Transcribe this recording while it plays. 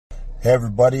Hey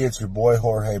everybody, it's your boy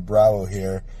Jorge Bravo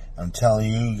here. I'm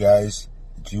telling you guys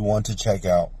that you want to check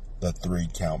out the 3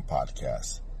 Count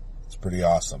podcast. It's pretty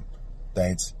awesome.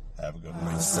 Thanks. Have a good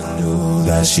one. Knew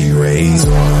that she raised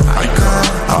one.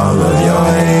 All of your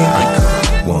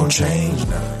hate won't change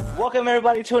now. Welcome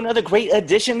everybody to another great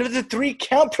edition of the 3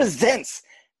 Count Presents.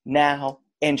 Now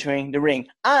entering the ring.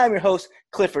 I'm your host,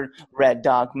 Clifford Red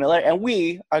Dog Miller, and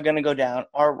we are going to go down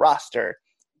our roster.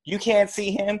 You can't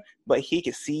see him, but he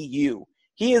can see you.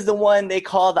 He is the one they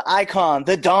call the icon,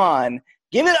 the Don.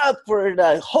 Give it up for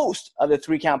the host of the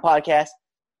 3 Count podcast,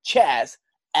 Chaz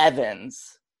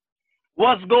Evans.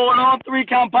 What's going on, 3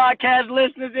 Count Podcast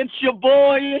listeners? It's your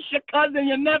boy, it's your cousin,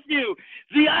 your nephew,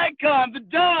 the icon, the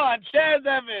Don, Chaz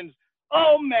Evans.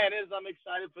 Oh, man, I'm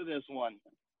excited for this one.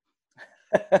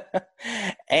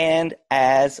 And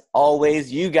as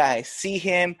always, you guys see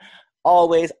him.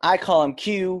 Always, I call him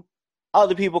Q.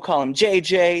 Other people call him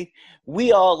JJ.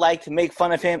 We all like to make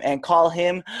fun of him and call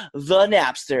him the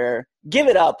Napster. Give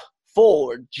it up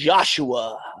for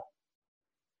Joshua.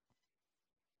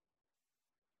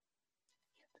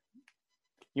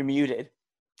 You're muted.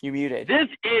 This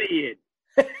idiot.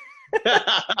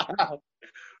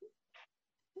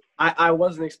 I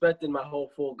wasn't expecting my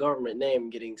whole full government name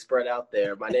getting spread out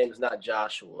there. My name is not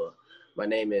Joshua. My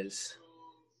name is,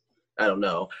 I don't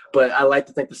know. But I like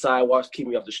to think the sidewalks keep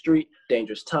me off the street.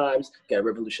 Dangerous times. Got a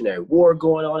revolutionary war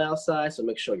going on outside, so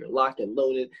make sure you're locked and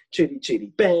loaded. Chitty,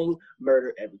 chitty, bang.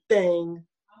 Murder everything.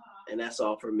 And that's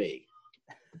all for me.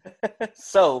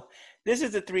 So, this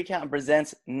is the 3 Count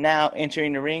Presents Now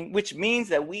Entering the Ring, which means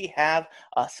that we have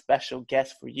a special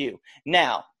guest for you.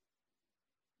 Now,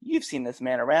 you've seen this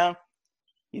man around.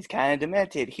 He's kind of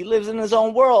demented. He lives in his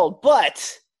own world,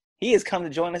 but he has come to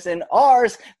join us in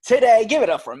ours today. Give it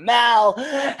up for Mal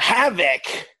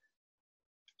Havock.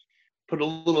 Put a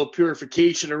little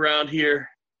purification around here.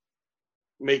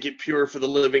 Make it pure for the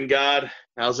living God.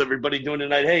 How's everybody doing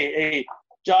tonight? Hey,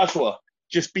 Joshua,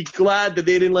 just be glad that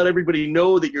they didn't let everybody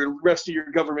know that your rest of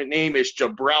your government name is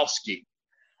Jabrowski.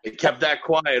 They kept that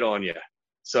quiet on you.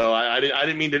 So I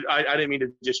didn't mean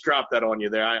to just drop that on you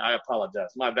there. I apologize.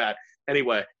 My bad.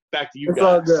 Anyway, back to you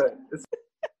guys. It's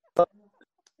all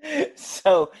good.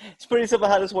 So it's pretty simple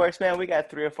how this works, man. We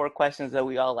got 3 or 4 questions that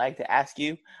we all like to ask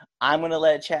you. I'm going to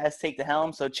let Chaz take the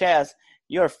helm. So, Chaz,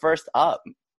 you're first up.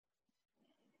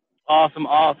 Awesome.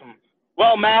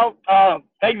 Well, Mal,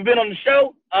 thanks for being on the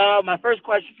show. My first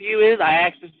question for you is, I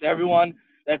ask this to everyone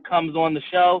that comes on the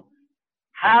show,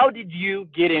 how did you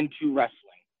get into wrestling?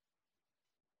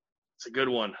 It's a good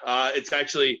one. It's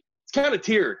kind of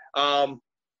tiered.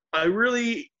 I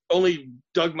really only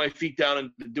dug my feet down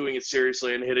into doing it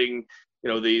seriously and hitting,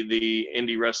 the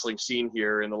indie wrestling scene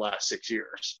here in the last 6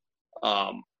 years.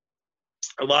 A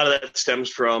lot of that stems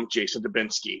from Jason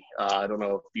Dubinsky. I don't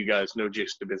know if you guys know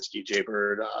Jason Dubinsky, Jay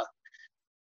Bird.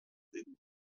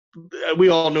 We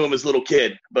all knew him as a little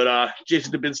kid, but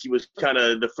Jason Dubinsky was kind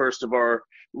of the first of our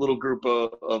little group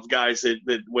of guys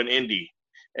that went indie.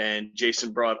 And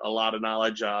Jason brought a lot of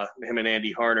knowledge. Him and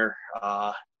Andy Harner,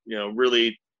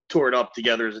 really tore it up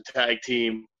together as a tag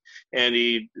team.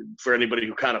 Andy, for anybody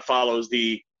who kind of follows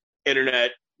the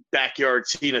internet backyard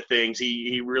scene of things,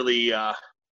 he really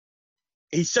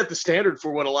he set the standard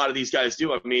for what a lot of these guys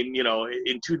do. I mean,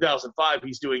 in 2005,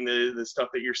 he's doing the stuff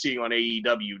that you're seeing on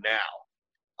AEW now.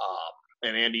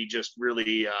 And Andy just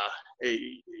really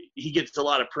he gets a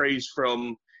lot of praise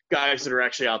from guys that are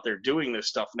actually out there doing this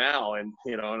stuff now. And,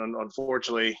 and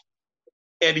unfortunately,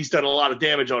 Andy's done a lot of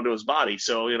damage onto his body.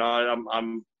 So,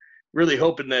 I'm really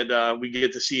hoping that we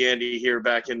get to see Andy here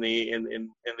back in the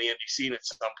indie scene at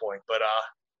some point. But,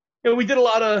 we did a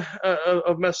lot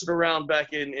of messing around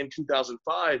back in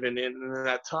 2005. And in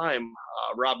that time,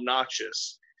 Rob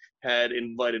Noxious had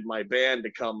invited my band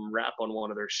to come rap on one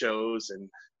of their shows. And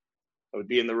I would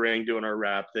be in the ring doing our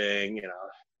rap thing,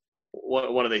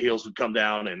 one of the heels would come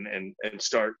down and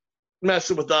start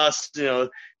messing with us.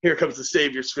 Here comes the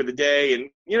saviors for the day. And,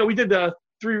 we did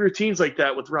 3 routines like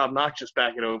that with Rob Noxious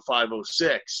back in 05,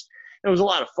 06. It was a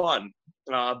lot of fun.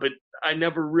 But I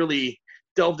never really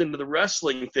delved into the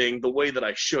wrestling thing the way that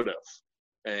I should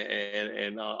have.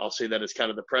 And I'll say that as kind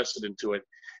of the precedent to it.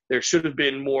 There should have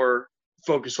been more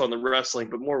focus on the wrestling,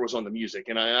 but more was on the music.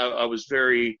 And I was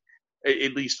very,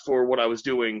 at least for what I was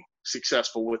doing,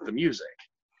 successful with the music.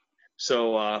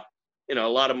 So, a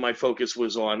lot of my focus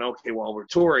was on, while we're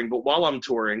touring, but while I'm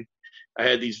touring, I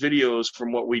had these videos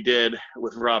from what we did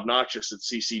with Rob Noxious at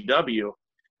CCW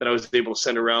that I was able to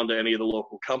send around to any of the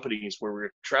local companies where we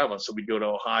were traveling. So we'd go to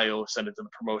Ohio, send it to the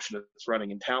promotion that's running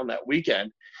in town that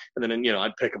weekend. And then,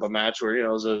 I'd pick up a match where, it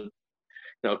was a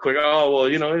quick, oh,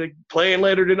 well, playing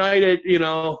later tonight at,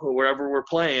 wherever we're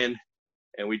playing.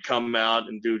 And we'd come out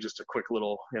and do just a quick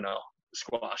little,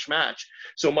 squash match.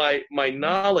 So my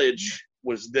knowledge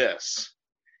was this.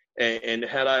 And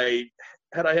had I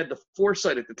had the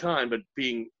foresight at the time, but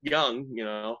being young,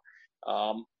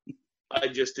 I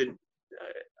just didn't,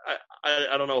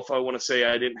 I don't know if I want to say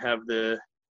I didn't have the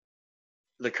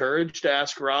courage to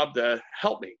ask Rob to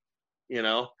help me,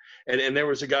 and there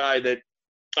was a guy that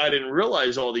I didn't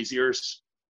realize all these years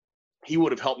he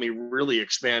would have helped me really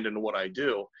expand into what I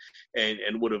do and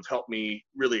would have helped me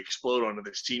really explode onto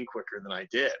this scene quicker than I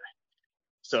did.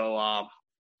 So,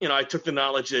 I took the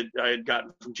knowledge that I had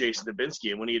gotten from Jason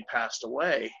Dubinsky, and when he had passed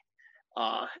away,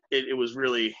 it was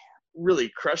really, really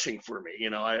crushing for me.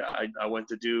 I went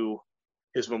to do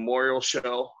his memorial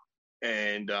show,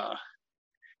 and at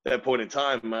that point in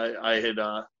time, I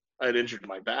had injured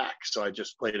my back, so I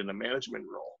just played in a management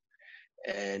role.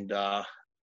 And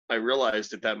I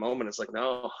realized at that moment, it's like,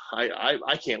 no,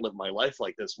 I can't live my life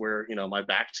like this where, my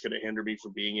back's going to hinder me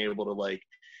from being able to, like,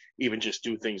 even just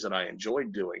do things that I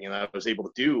enjoyed doing. And I was able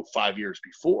to do 5 years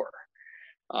before.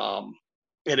 And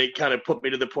it kind of put me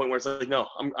to the point where it's like, no,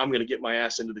 I'm going to get my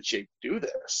ass into the shape to do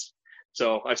this.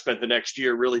 So I spent the next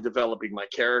year really developing my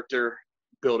character,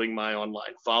 building my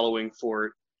online following for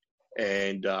it,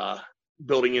 and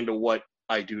building into what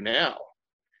I do now.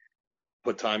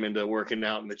 Put time into working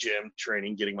out in the gym,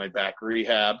 training, getting my back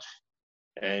rehabbed.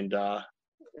 And,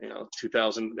 end of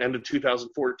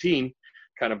 2014,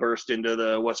 kind of burst into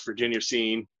the West Virginia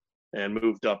scene and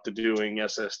moved up to doing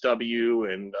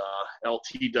SSW and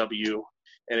LTW.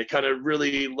 And it kind of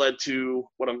really led to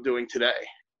what I'm doing today.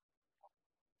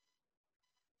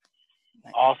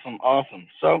 Awesome.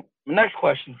 So the next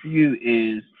question for you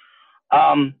is,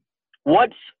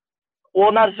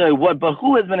 not necessarily what, but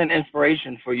who has been an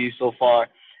inspiration for you so far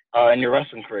in your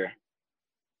wrestling career?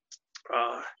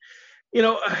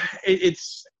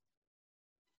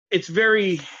 It's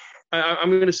very, I'm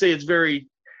going to say it's very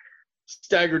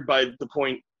staggered by the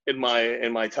point in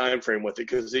my time frame with it,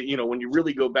 because when you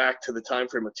really go back to the time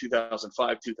frame of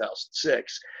 2005,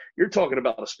 2006, you're talking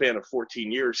about a span of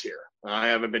 14 years here. I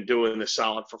haven't been doing this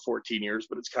solid for 14 years,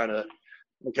 but it's kind of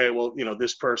okay. Well,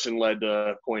 this person led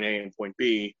to point A and point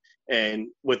B, and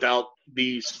without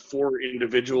these 4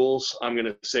 individuals, I'm going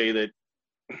to say that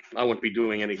I wouldn't be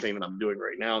doing anything that I'm doing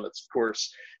right now. That's, of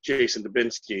course, Jason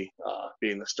Dubinsky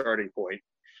being the starting point.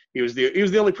 He was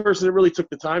the only person that really took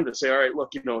the time to say, all right,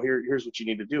 look, here's what you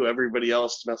need to do. Everybody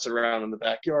else is messing around in the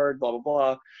backyard, blah,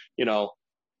 blah, blah.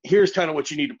 Here's kind of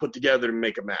what you need to put together to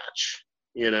make a match,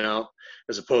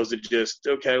 as opposed to just,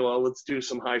 okay, well, let's do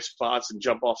some high spots and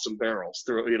jump off some barrels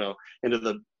through, into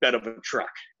the bed of a truck,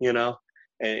 and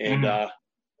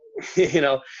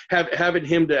having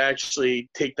him to actually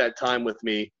take that time with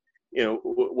me,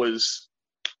 was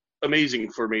amazing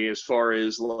for me as far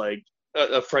as like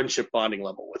a friendship bonding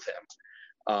level with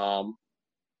him.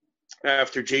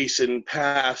 After Jason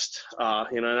passed,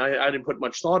 and I didn't put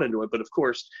much thought into it, but of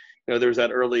course, there's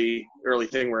that early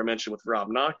thing where I mentioned with Rob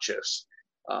Noxious,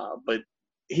 but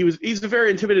he's a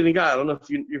very intimidating guy. I don't know if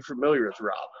you're familiar with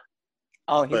Rob.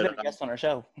 Oh, he's been a guest on our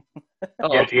show.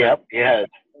 Yes.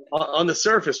 On the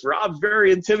surface, Rob's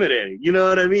very intimidating. You know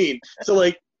what I mean? So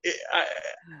like,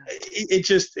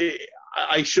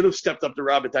 I should have stepped up to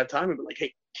Rob at that time and been like,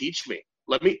 hey, teach me.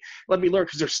 Let me learn,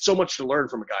 because there's so much to learn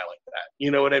from a guy like that.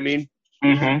 You know what I mean?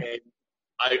 Mm-hmm. And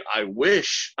I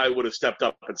wish I would have stepped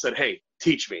up and said, hey,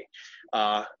 teach me.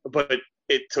 But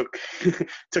it took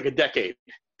a decade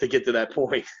to get to that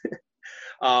point.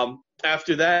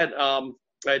 After that,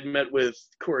 I'd met with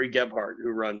Corey Gebhardt, who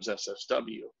runs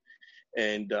SSW.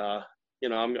 And, I'm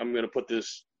going to put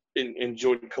this in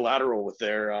joint collateral with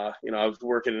there. I was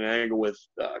working an angle with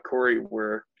Corey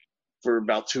where for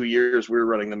about 2 years we were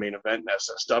running the main event in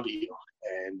SSW,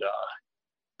 and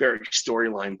very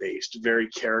storyline based, very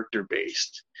character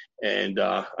based. And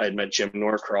I had met Jim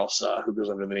Norcross, who goes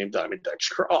under the name Diamond Dex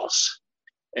Cross.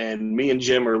 And me and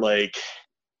Jim are like,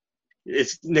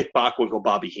 it's Nick Bockwinkel,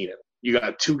 Bobby Heenan. You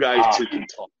got 2 guys who can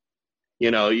talk.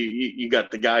 You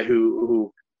got the guy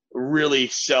who really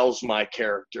sells my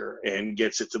character and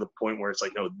gets it to the point where it's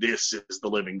like, no, this is the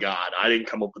living God. I didn't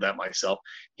come up with that myself.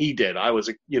 He did. I was,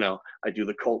 I do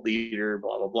the cult leader,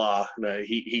 blah, blah, blah. And,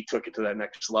 he took it to that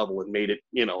next level and made it,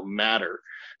 matter.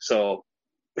 So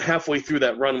halfway through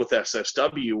that run with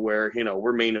SSW where,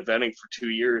 we're main eventing for 2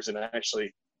 years and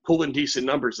actually pulling decent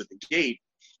numbers at the gate,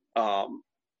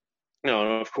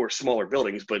 of course, smaller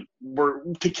buildings, but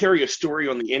to carry a story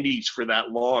on the indies for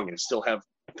that long and still have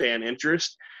fan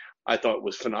interest, I thought it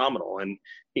was phenomenal. And,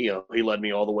 he led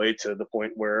me all the way to the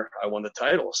point where I won the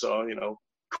title. So,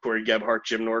 Corey Gebhardt,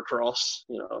 Jim Norcross,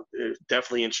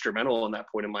 definitely instrumental in that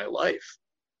point in my life.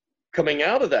 Coming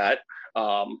out of that,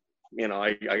 I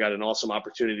got an awesome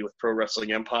opportunity with Pro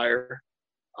Wrestling Empire.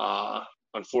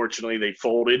 Unfortunately, they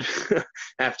folded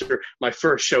after my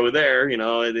first show there.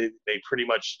 They pretty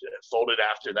much folded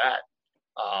after that.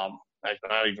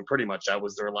 Not even pretty much. That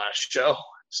was their last show.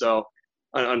 So,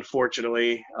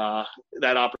 unfortunately,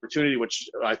 that opportunity, which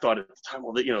I thought at the time,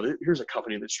 well, here's a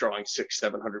company that's drawing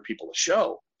 600-700 people a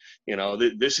show.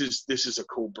 This is a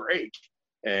cool break,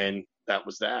 and that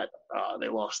was that. They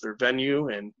lost their venue,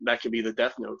 and that can be the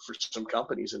death note for some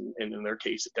companies, and in their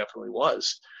case, it definitely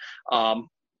was.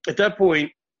 At that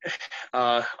point,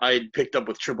 I had picked up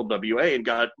with Triple WA and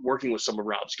got working with some of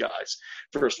Rob's guys.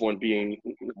 First one being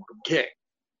King.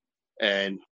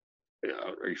 And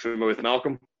are you familiar with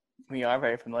Malcolm? We are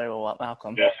very familiar with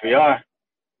Malcolm. Yes, we are.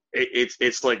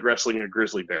 It's like wrestling a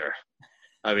grizzly bear.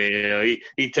 I mean,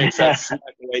 he takes that smack,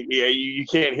 you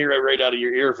can't hear it right out of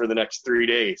your ear for the next 3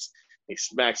 days. He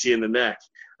smacks you in the neck.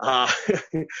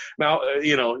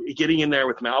 Getting in there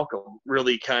with Malcolm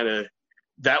really kind of,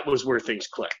 that was where things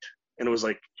clicked. And it was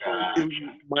like,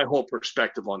 my whole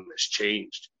perspective on this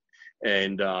changed.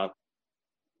 And,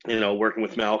 working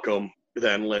with Malcolm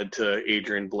then led to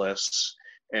Adrian Bliss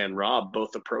and Rob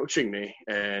both approaching me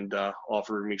and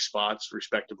offering me spots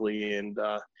respectively in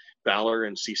Valor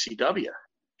and CCW.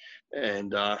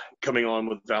 And coming on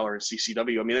with Valor and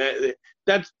CCW, I mean,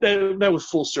 that was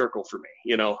full circle for me,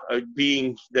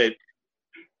 being that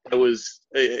I was,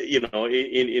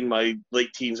 in my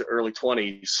late teens, early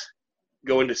 20s,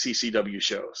 going to CCW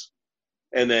shows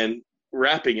and then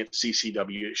rapping at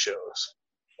CCW shows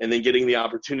and then getting the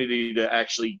opportunity to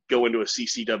actually go into a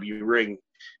CCW ring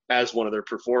as one of their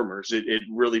performers. It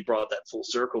really brought that full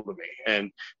circle to me.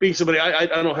 And being somebody, I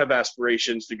don't have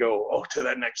aspirations to go, to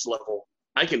that next level.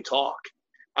 I can talk.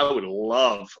 I would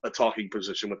love a talking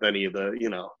position with any of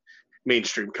the,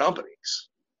 mainstream companies.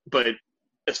 But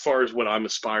as far as what I'm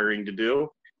aspiring to do,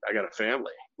 I got a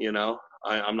family,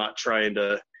 I'm not trying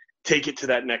to take it to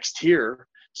that next tier.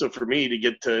 So for me to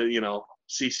get to,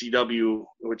 CCW,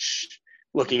 which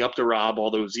looking up to Rob all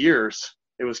those years,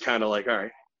 it was kind of like, all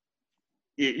right,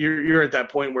 you're at that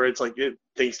point where it's like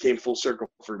things came full circle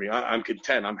for me. I'm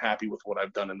content. I'm happy with what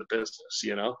I've done in the business,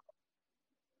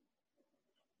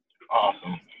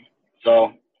 Awesome.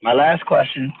 So my last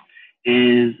question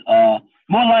is a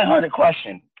more lighthearted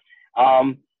question.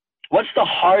 What's the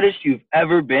hardest you've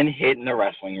ever been hit in the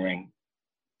wrestling ring?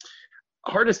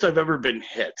 Hardest I've ever been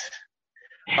hit.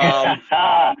 I'm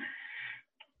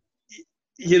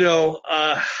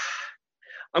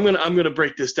gonna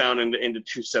break this down into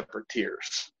two separate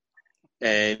tiers,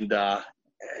 and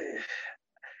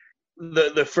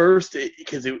the first,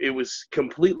 because it was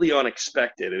completely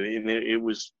unexpected, and it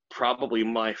was probably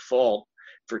my fault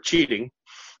for cheating.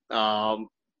 I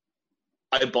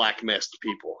black missed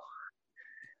people,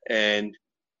 and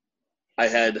I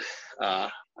had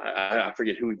I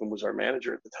forget who even was our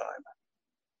manager at the time.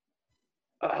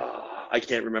 I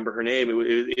can't remember her name. It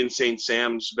was Insane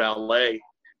Sam's valet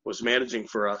was managing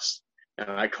for us,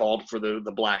 and I called for the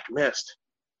black mist,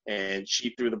 and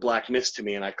she threw the black mist to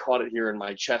me, and I caught it here in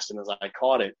my chest, and as I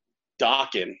caught it,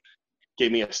 Dawkins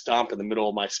gave me a stomp in the middle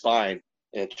of my spine,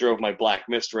 and it drove my black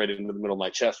mist right into the middle of my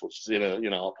chest, which is in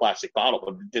a plastic bottle,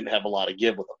 but it didn't have a lot of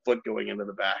give with a foot going into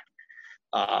the back.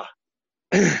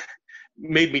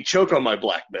 Made me choke on my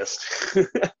black mist.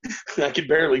 I could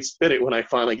barely spit it when I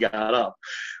finally got up.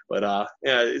 But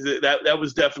that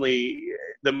was definitely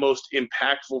the most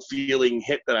impactful feeling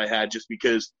hit that I had, just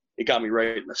because it got me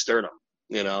right in the sternum.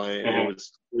 It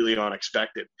was really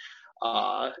unexpected.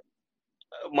 My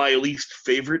least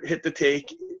favorite hit to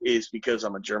take is because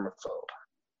I'm a germaphobe.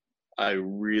 I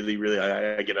really, really,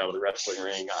 I get out of the wrestling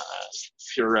ring.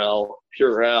 Purell,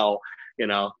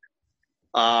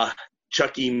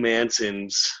 Chucky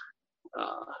Manson's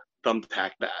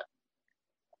thumbtack bat.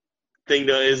 Thing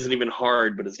that isn't even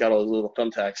hard, but it's got all those little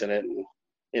thumbtacks in it, and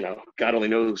God only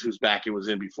knows whose back it was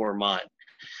in before mine.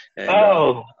 And,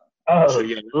 so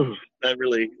yeah, that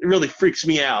really freaks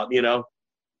me out,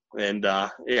 And so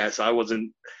I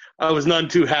was none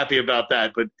too happy about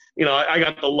that, but I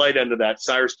got the light end of that.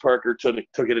 Cyrus Parker took it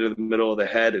into the middle of the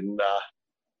head, and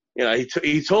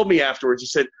he told me afterwards. He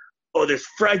said, "Oh, there's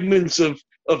fragments of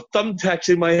thumbtacks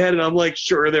in my head," and I'm like,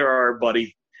 "Sure, there are,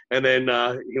 buddy." And then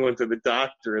he went to the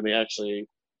doctor, and they actually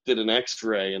did an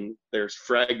X-ray, and there's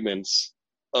fragments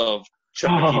of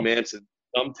Chucky Manson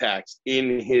thumbtacks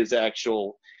in his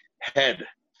actual head.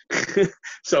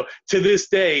 So to this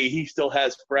day, he still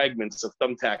has fragments of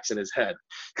thumbtacks in his head.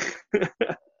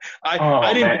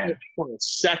 I didn't think for a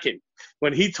second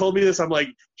when he told me this, I'm like,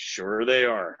 sure they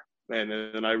are. And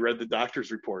then I read the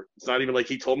doctor's report. It's not even like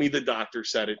he told me the doctor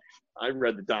said it. I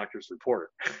read the doctor's report.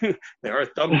 There are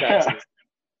thumbtacks.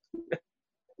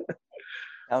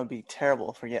 That would be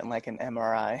terrible for getting like an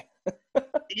MRI.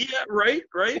 Yeah, right.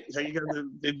 So you got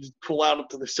to just pull out up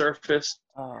to the surface.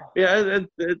 Oh. Yeah,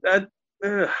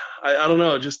 I don't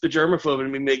know. Just the germaphobe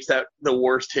in me makes that the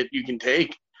worst hit you can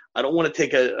take. I don't want to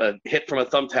take a hit from a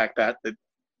thumbtack bat that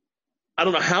I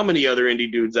don't know how many other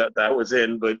indie dudes that was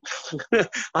in, but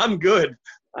I'm good.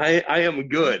 I am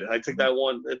good. I took that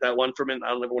one from it. I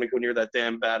don't ever want to go near that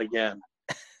damn bat again.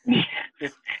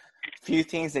 Few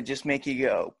things that just make you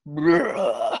go,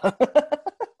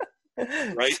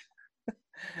 right?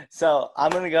 So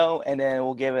I'm going to go, and then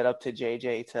we'll give it up to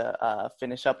JJ to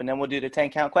finish up, and then we'll do the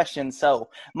 10-count questions. So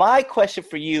my question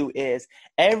for you is,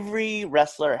 every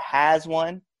wrestler has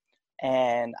one,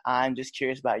 and I'm just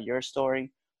curious about your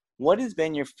story. What has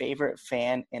been your favorite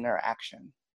fan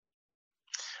interaction?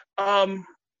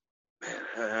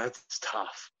 That's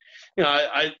tough. You know,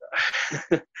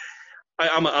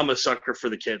 I'm a sucker for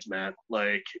the kids, man.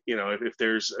 Like, you know, if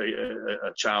there's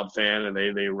a child fan and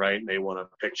they write and they want a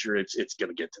picture, it's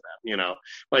gonna get to them. You know,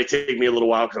 might take me a little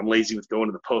while because I'm lazy with going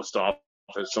to the post office.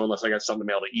 So unless I got something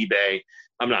to mail to eBay,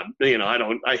 I'm not. You know,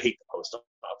 I hate the post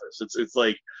office. It's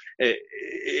like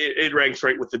it ranks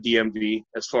right with the DMV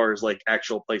as far as like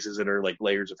actual places that are like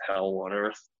layers of hell on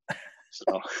earth.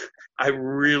 So I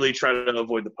really try to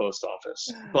avoid the post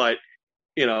office, but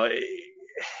you know.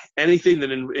 Anything that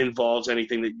involves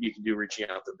anything that you can do reaching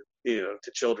out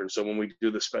to children. So when we do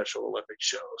the Special Olympic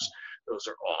shows, those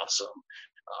are awesome.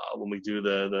 When we do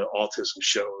the autism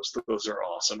shows, those are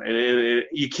awesome. And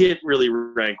you can't really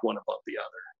rank one above the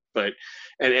other. But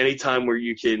at any time where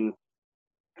you can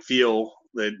feel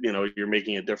that, you know, you're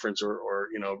making a difference or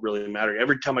you know, really matter.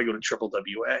 Every time I go to Triple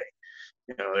WA,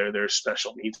 you know, there's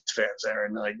special needs fans there,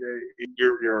 and like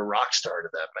you're a rock star to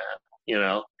that man, you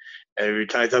know. And it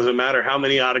kind of doesn't matter how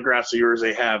many autographs of yours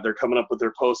they have; they're coming up with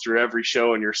their poster every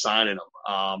show, and you're signing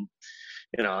them.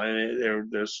 You know,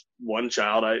 and there's one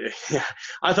child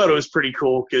I thought it was pretty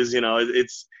cool because, you know,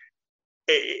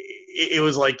 it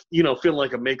was like, you know, feeling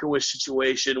like a Make-A-Wish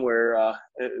situation where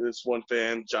this one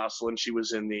fan, Jocelyn, she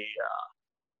was in the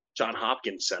John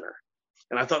Hopkins Center.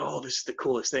 And I thought, oh, this is the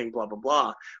coolest thing, blah, blah,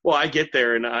 blah. Well, I get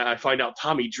there, and I find out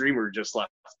Tommy Dreamer just left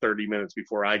 30 minutes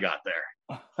before I got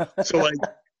there. So, like,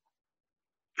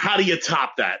 how do you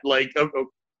top that? Like,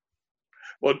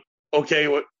 well,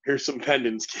 okay, here's some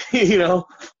pendants, you know?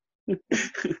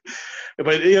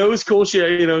 But, you know, it was cool. She,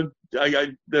 you know,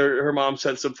 her mom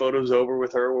sent some photos over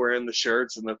with her wearing the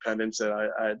shirts and the pendants that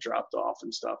I had dropped off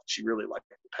and stuff. She really liked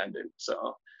the pendant,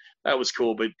 so that was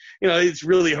cool. But, you know, it's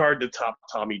really hard to top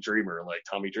Tommy Dreamer. Like,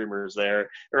 Tommy Dreamer is there.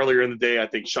 Earlier in the day, I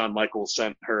think Shawn Michaels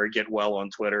sent her a get well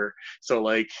on Twitter. So,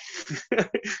 like,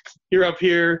 you're up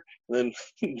here and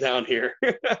then down here.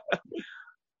 Well,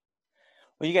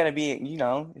 you got to be, you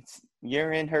know,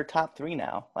 you're in her top 3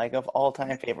 now, like, of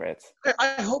all-time favorites.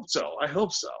 I hope so. I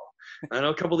know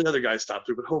a couple of the other guys stopped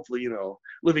through, but hopefully, you know,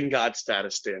 living God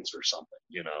status stands for something,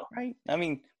 you know. Right. I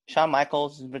mean, Shawn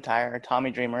Michaels is retired.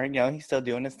 Tommy Dreamer, you know, he's still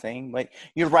doing his thing, but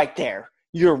you're right there.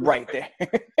 You're right there.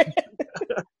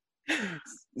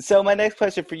 So my next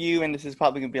question for you, and this is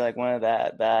probably going to be like one of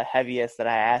the heaviest that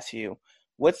I ask you,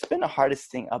 what's been the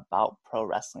hardest thing about pro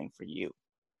wrestling for you?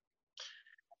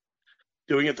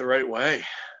 Doing it the right way,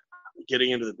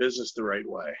 getting into the business the right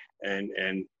way,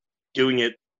 and doing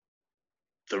it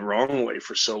the wrong way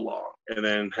for so long, and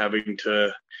then having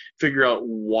to figure out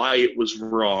why it was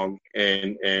wrong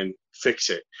and fix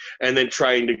it, and then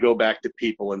trying to go back to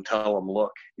people and tell them,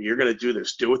 look, you're going to do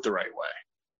this, do it the right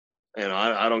way. And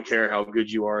I don't care how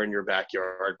good you are in your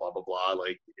backyard, blah, blah, blah.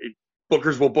 Like,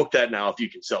 bookers will book that now if you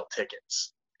can sell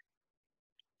tickets.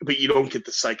 But you don't get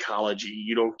the psychology.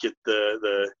 You don't get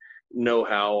the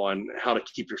know-how on how to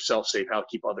keep yourself safe, how to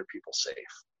keep other people safe.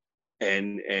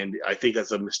 And I think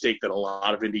that's a mistake that a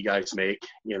lot of indie guys make,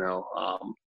 you know,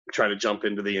 trying to jump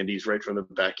into the indies right from the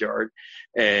backyard.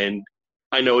 And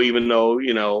I know, even though,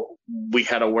 you know, we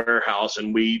had a warehouse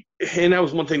and that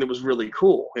was one thing that was really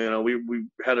cool. You know, we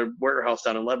had a warehouse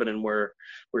down in Lebanon where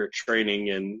we were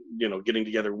training and, you know, getting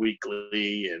together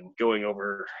weekly and going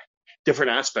over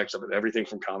different aspects of it, everything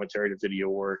from commentary to video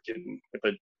work.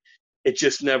 But it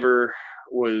just never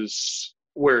was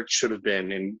where it should have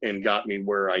been and got me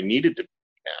where I needed to be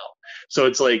now. So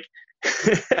it's like,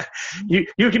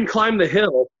 you can climb the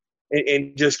hill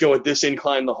and just go at this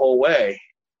incline the whole way,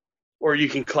 or you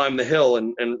can climb the hill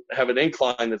and have an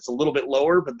incline that's a little bit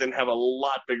lower, but then have a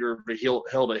lot bigger of a hill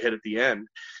to hit at the end.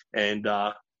 And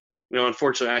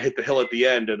unfortunately, I hit the hill at the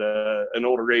end at an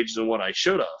older age than what I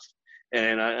should have.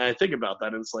 And I think about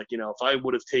that, and it's like, if I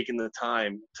would have taken the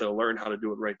time to learn how to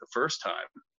do it right the first time,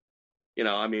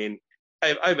 I mean,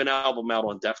 I have an album out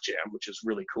on Def Jam, which is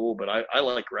really cool, but I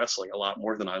like wrestling a lot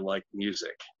more than I like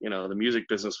music. The music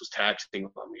business was taxing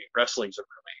on me. Wrestling's a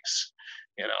release.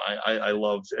 I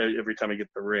love every time I get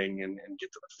the ring and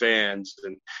get to the fans.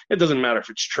 And it doesn't matter if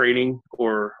it's training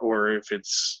or if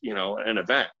it's, an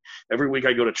event. Every week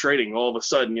I go to training, all of a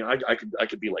sudden, I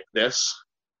could be like this.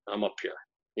 I'm up here,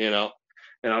 and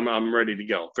I'm ready to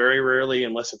go. Very rarely,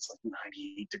 unless it's like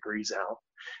 98 degrees out.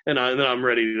 And then I'm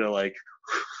ready to like,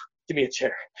 give me a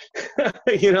chair,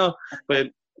 but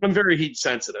I'm very heat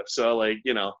sensitive. So like,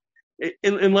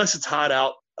 unless it's hot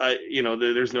out,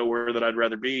 there's nowhere that I'd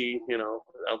rather be,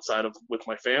 outside of with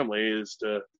my family is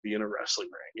to be in a wrestling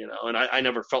ring, and I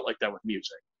never felt like that with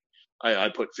music. I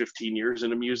put 15 years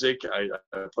into music. I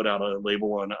put out an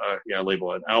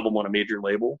album on a major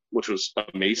label, which was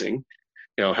amazing.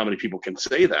 How many people can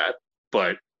say that,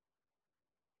 but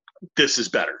this is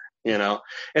better, and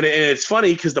it's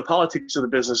funny because the politics of the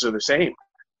business are the same.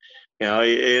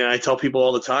 And I tell people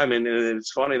all the time, and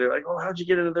it's funny. They're like, "Oh, how'd you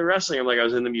get into the wrestling?" I'm like, "I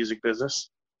was in the music business."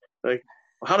 Like,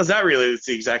 well, how does that relate? It's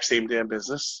the exact same damn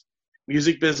business.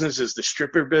 Music business is the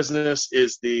stripper business,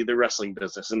 is the wrestling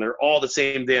business, and they're all the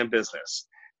same damn business.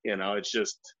 It's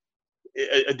just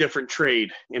a different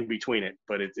trade in between it,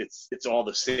 but it's all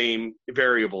the same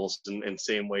variables and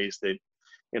same ways that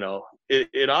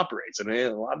it operates, and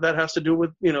a lot of that has to do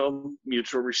with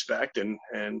mutual respect and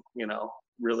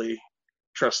really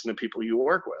trusting the people you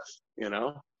work with.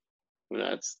 And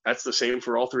that's the same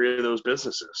for all three of those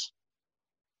businesses.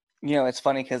 It's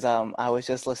funny because I was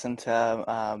just listening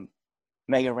to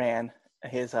Mega Ran,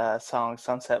 his song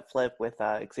Sunset Flip with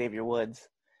Xavier Woods,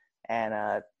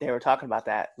 and they were talking about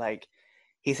that. Like,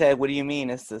 he said, "What do you mean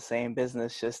it's the same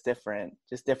business, just different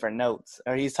notes?"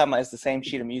 Or he's talking about it's the same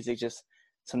sheet of music, just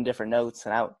some different notes.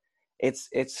 And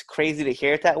it's crazy to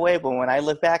hear it that way, but when I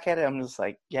look back at it, I'm just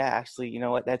like, yeah, actually, you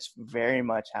know what? That's very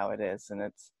much how it is, and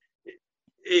it's.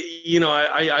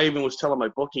 I even was telling my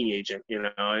booking agent,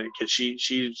 because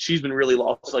she's been really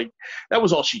lost. Like, that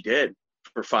was all she did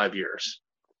for 5 years.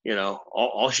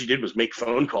 All she did was make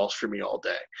phone calls for me all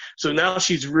day. So now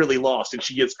she's really lost, and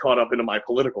she gets caught up into my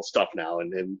political stuff now.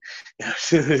 And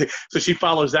so she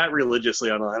follows that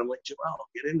religiously online. I'm like, Joelle,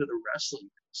 get into the wrestling.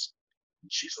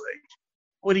 And she's like,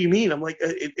 what do you mean? I'm like,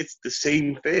 it's the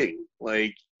same thing.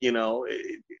 Like,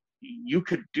 you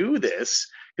could do this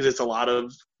because it's a lot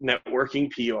of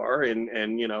networking, PR, and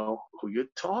who you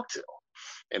talk to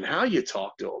and how you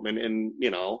talk to them. And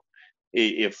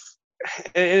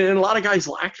and a lot of guys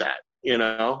lack that. A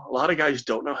lot of guys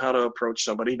don't know how to approach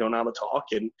somebody, don't know how to talk.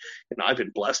 And I've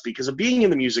been blessed because of being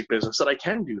in the music business that I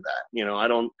can do that.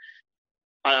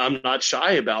 I'm not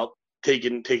shy about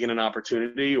taking an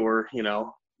opportunity or,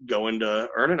 going to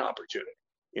earn an opportunity,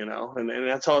 and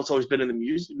that's how it's always been in the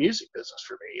music business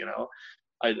for me.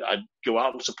 I'd go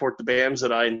out and support the bands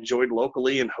that I enjoyed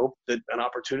locally and hope that an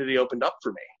opportunity opened up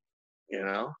for me, and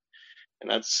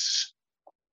that's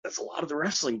a lot of the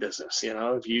wrestling business.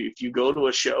 If you go to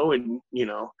a show and,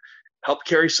 help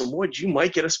carry some wood, you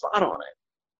might get a spot on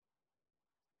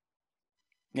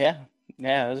it. Yeah,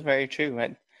 it was very true.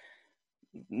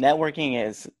 Networking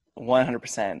is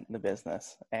 100% the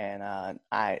business, and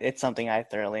it's something I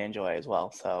thoroughly enjoy as well.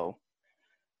 So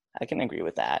I can agree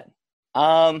with that.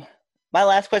 My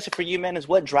last question for you, man, is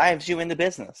what drives you in the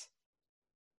business?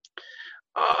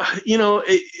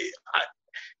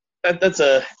 That's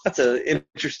an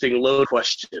interesting load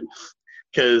question,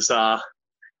 because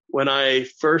when I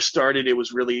first started, it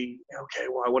was really, okay,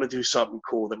 well, I want to do something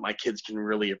cool that my kids can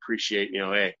really appreciate.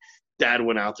 Hey, Dad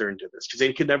went out there and did this, because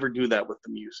they could never do that with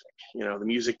the music. The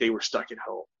music, they were stuck at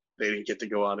home. They didn't get to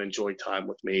go out and enjoy time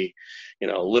with me.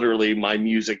 Literally my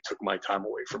music took my time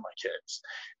away from my kids.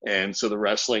 And so the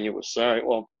wrestling, it was, all right,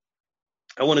 well,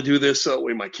 I want to do this so that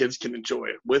way my kids can enjoy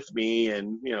it with me,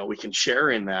 and we can share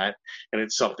in that. And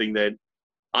it's something that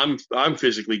I'm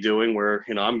physically doing, where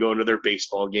I'm going to their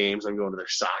baseball games, I'm going to their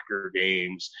soccer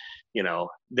games.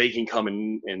 They can come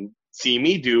and see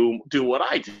me do what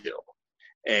I do.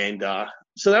 And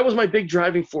so that was my big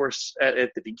driving force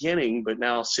at the beginning. But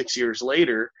now 6 years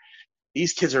later,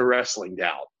 these kids are wrestling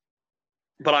out,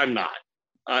 but I'm not.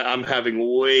 I'm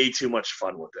having way too much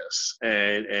fun with this,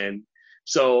 and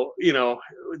so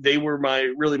they were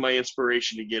my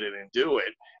inspiration to get in and do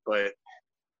it. But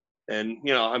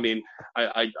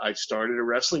I started a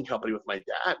wrestling company with my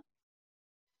dad.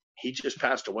 He just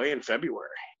passed away in February,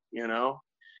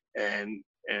 and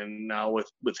now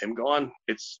with him gone,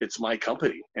 it's my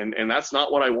company, and that's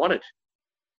not what I wanted.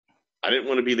 I didn't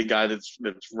want to be the guy that's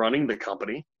running the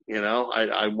company.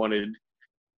 I wanted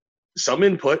some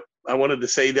input. I wanted to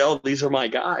say, these are my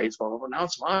guys. Well, now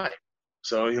it's mine.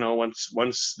 So,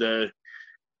 once the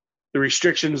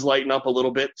restrictions lighten up a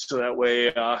little bit, so that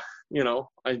way, I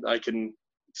can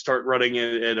start running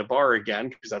at a bar again,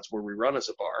 because that's where we run as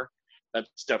a bar.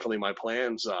 That's definitely my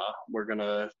plans. We're going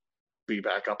to be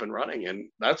back up and running, and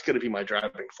that's going to be my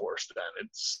driving force then.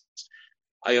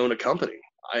 I own a company.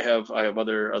 I have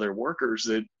other workers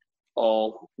that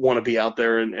all want to be out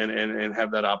there and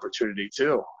have that opportunity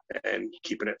too, and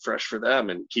keeping it fresh for them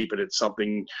and keeping it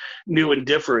something new and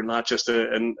different, not just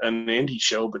an indie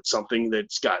show, but something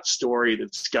that's got story,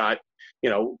 that's got,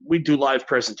 we do live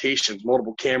presentations,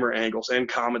 multiple camera angles and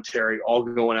commentary, all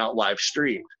going out live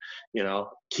streamed,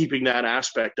 keeping that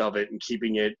aspect of it and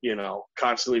keeping it,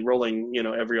 constantly rolling,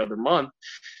 every other month.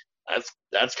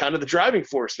 That's kind of the driving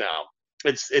force now.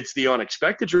 It's the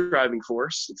unexpected driving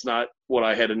force. It's not what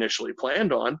I had initially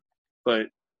planned on, but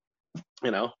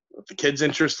if the kid's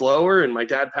interest lower and my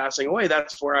dad passing away,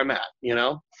 that's where I'm at, and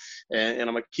I'm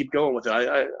gonna keep going with it.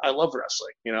 I love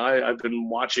wrestling. I've been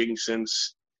watching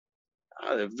since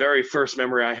the very first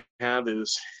memory I have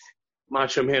is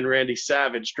Macho Man Randy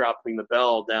Savage dropping the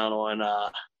bell down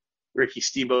on Ricky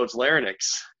Steamboat's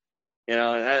larynx.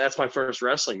 That's my first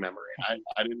wrestling memory.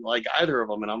 I didn't like either of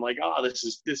them, and I'm like, oh, this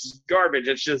is garbage.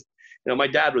 It's just, my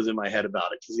dad was in my head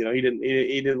about it, because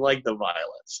he didn't like the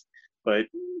violence. But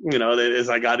as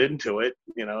I got into it,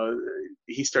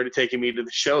 he started taking me to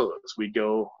the shows. We'd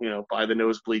go, buy the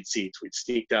nosebleed seats. We'd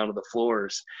sneak down to the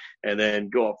floors, and then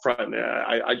go up front. And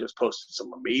I just posted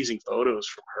some amazing photos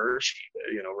from Hershey.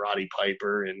 Roddy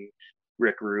Piper and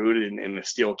Rick Rude in a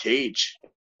steel cage.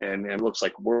 And it looks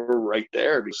like we're right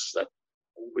there, because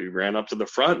we ran up to the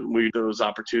front and we had those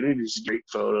opportunities to take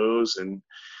photos, and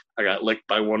I got licked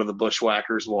by one of the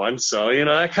bushwhackers once. So,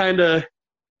 that kind of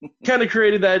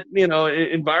created that,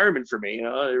 environment for me.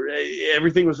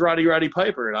 Everything was Roddy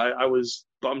Piper, and I was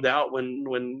bummed out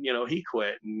when he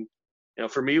quit. And,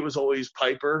 for me, it was always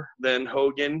Piper, then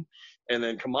Hogan, and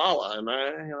then Kamala. And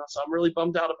so I'm really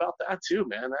bummed out about that too,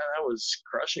 man. That was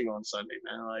crushing on Sunday,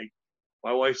 man. Like,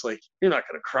 my wife's like, "You're not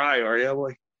going to cry, are you?" I'm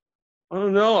like, "I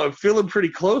don't know. I'm feeling pretty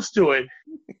close to it."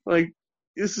 Like,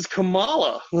 this is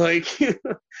Kamala. Like,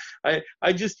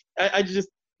 I just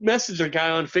messaged a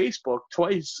guy on Facebook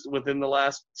twice within the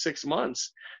last 6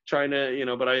 months trying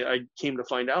to, but I came to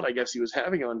find out, I guess he was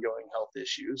having ongoing health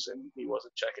issues and he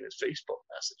wasn't checking his Facebook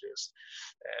messages.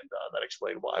 And that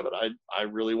explained why. But I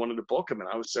really wanted to book him, and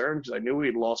I was concerned because I knew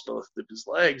he'd lost both of his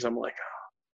legs. I'm like,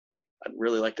 I'd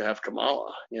really like to have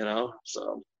Kamala,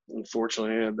 So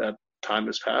unfortunately, that time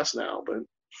has passed now. But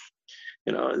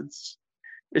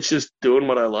it's just doing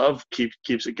what I love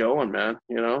keeps it going, man.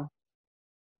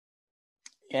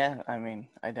 Yeah, I mean,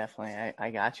 I definitely,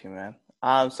 I got you, man.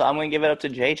 So I'm gonna give it up to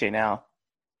JJ now.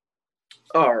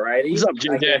 Alrighty. What's up,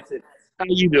 JJ? How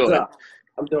you doing?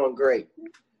 I'm doing great.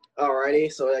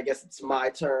 Alrighty, so I guess it's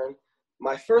my turn.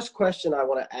 My first question I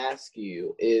want to ask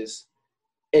you is,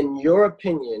 in your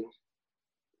opinion,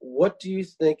 what do you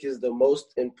think is the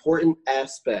most important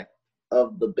aspect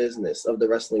of the business, of the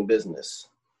wrestling business?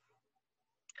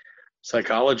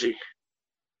 Psychology,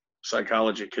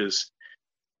 because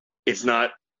it's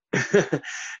not,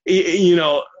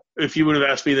 if you would have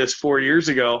asked me this 4 years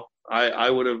ago, I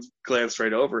would have glanced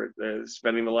right over it.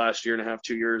 Spending the last year and a half,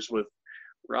 2 years with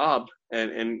Rob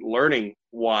and learning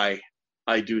why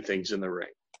I do things in the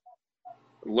ring,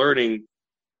 learning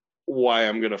why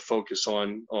I'm going to focus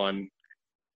on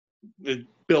the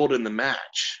build in the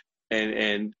match,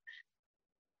 and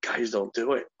guys don't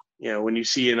do it. When you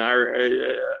see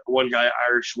one guy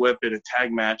Irish whip in a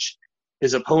tag match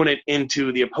his opponent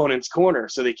into the opponent's corner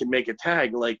so they can make a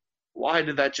tag, like, why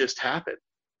did that just happen?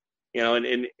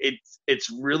 And it's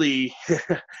really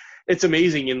it's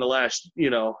amazing in the last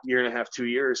year and a half, 2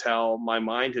 years, how my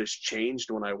mind has changed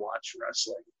when I watch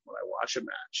wrestling, when I watch a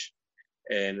match,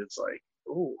 and it's like,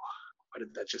 oh, why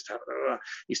did that just happen?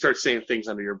 You start saying things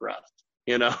under your breath,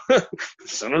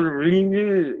 son of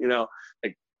a,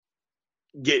 like,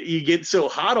 you get so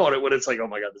hot on it when it's like, oh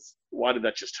my God, why did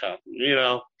that just happen?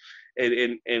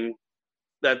 And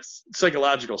that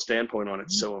psychological standpoint on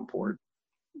it's so important,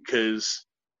 because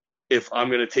if I'm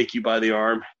going to take you by the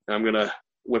arm and I'm going to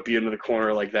whip you into the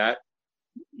corner like that,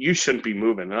 you shouldn't be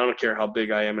moving. And I don't care how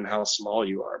big I am and how small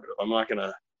you are, but if I'm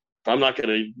not going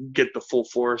to get the full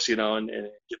force, and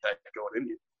get that going in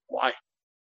you, why? If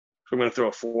I'm going to throw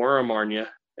a forearm on you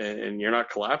and you're not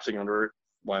collapsing under it,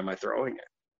 why am I throwing it?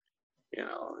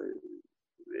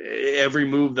 Every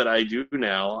move that I do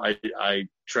now, I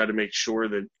try to make sure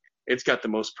that it's got the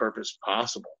most purpose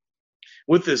possible.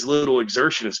 with as little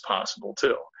exertion as possible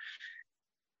too.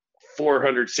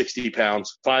 460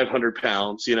 pounds, 500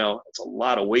 pounds, it's a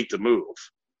lot of weight to move.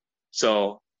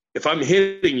 So if I'm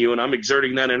hitting you and I'm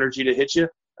exerting that energy to hit you,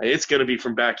 it's going to be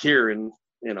from back here, and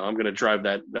I'm going to drive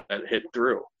that hit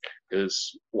through.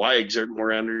 Because why exert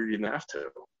more energy than have to?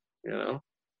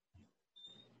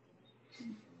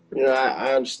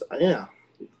 I understand. Yeah,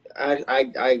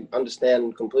 I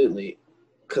understand completely,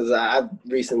 because I've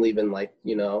recently been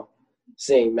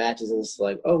seeing matches, and it's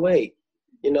like, oh wait,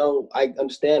 I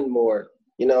understand more.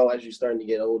 As you're starting to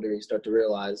get older, you start to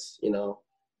realize,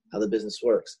 how the business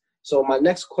works. So my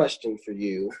next question for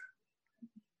you: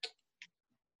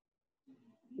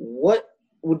 what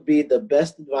would be the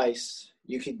best advice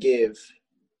you could give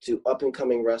to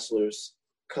up-and-coming wrestlers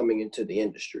coming into the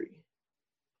industry?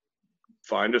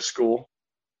 Find a school,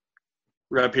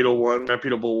 reputable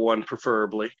one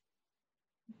preferably,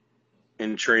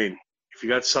 and train. If you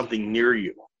got something near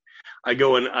you, I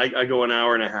go an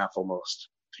hour and a half almost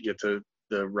to get to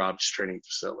the Rob's training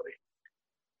facility.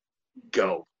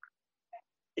 Go.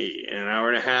 An hour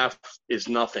and a half is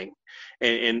nothing.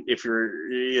 And if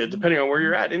you're, depending on where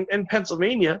you're at, in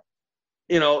Pennsylvania,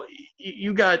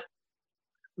 you got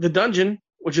the Dungeon,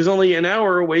 which is only an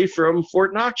hour away from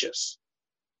Fort Knox.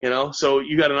 So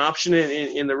you got an option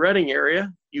in the Reading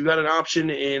area. You got an option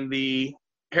in the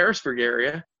Harrisburg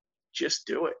area. Just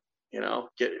do it.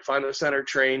 Find a center,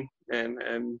 train,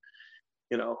 and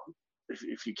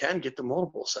if you can, get to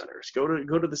multiple centers. Go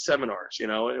to the seminars.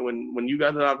 When you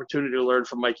got an opportunity to learn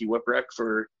from Mikey Whipwreck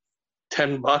for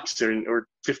 $10 or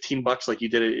 $15, like you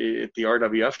did at the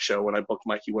RWF show when I booked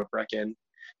Mikey Whipwreck in,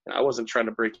 and I wasn't trying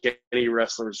to break any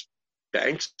wrestlers'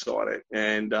 banks on it,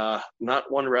 and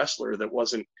not one wrestler that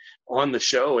wasn't on the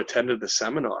show attended the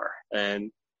seminar.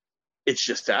 And it's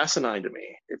just asinine to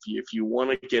me. If you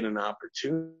want to get an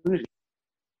opportunity,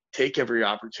 take every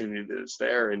opportunity that is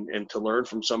there, and to learn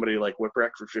from somebody like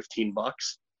Whipwreck for $15,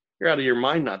 you're out of your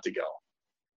mind not to go.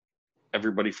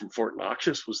 Everybody from Fort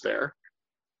Knox was there,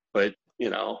 but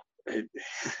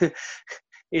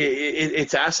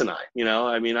it's asinine.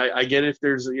 I get if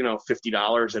there's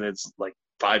 $50 and it's like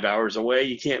 5 hours away,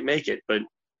 you can't make it. But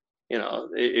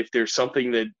if there's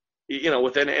something that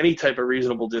within any type of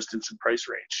reasonable distance and price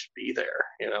range, be there.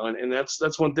 And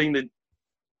that's one thing that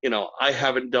I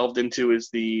haven't delved into is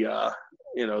the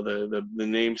the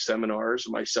name seminars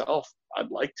myself.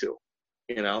 I'd like to,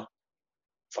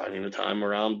 finding the time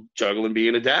around juggling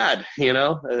being a dad.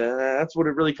 That's what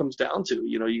it really comes down to.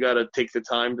 You got to take the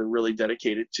time to really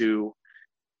dedicate it to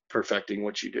perfecting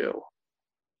what you do.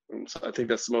 And so I think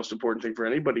that's the most important thing for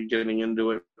anybody getting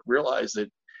into it. Realize that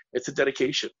it's a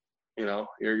dedication.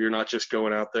 You're not just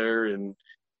going out there, and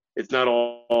it's not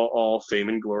all fame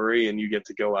and glory, and you get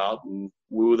to go out and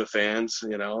woo the fans,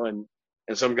 and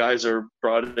some guys are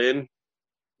brought in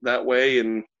that way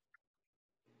and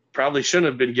probably shouldn't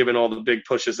have been given all the big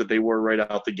pushes that they were right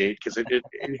out the gate, because it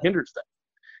hinders them.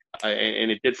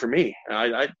 And it did for me.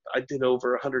 I did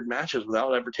over 100 matches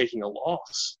without ever taking a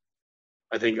loss.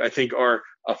 I think our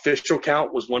official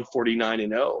count was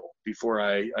 149-0 before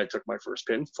I took my first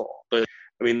pinfall. But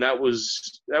that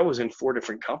was in 4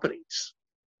 different companies.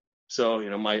 So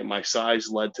my size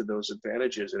led to those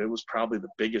advantages, and it was probably the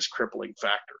biggest crippling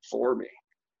factor for me,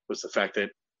 was the fact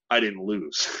that I didn't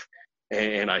lose,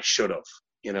 and I should have.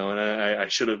 And I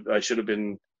should have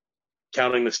been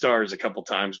counting the stars a couple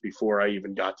times before I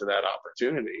even got to that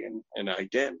opportunity, and I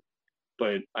didn't.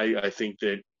 But I think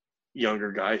that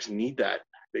younger guys need that.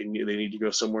 They need to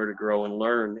go somewhere to grow and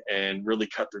learn and really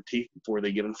cut their teeth before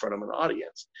they get in front of an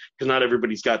audience, because not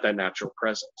everybody's got that natural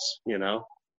presence.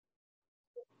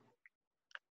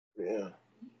 Yeah.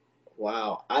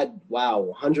 Wow.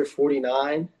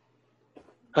 149.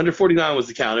 149 was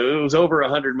the count. It was over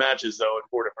 100 matches though in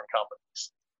 4 different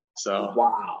companies. So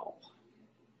wow,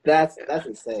 that's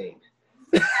insane.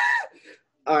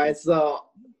 All right, so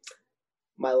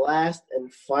my last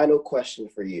and final question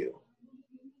for you.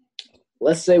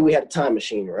 Let's say we had a time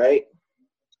machine, right?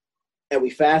 And we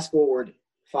fast forward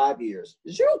 5 years.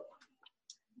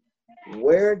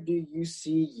 Where do you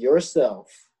see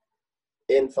yourself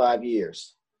in 5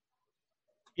 years?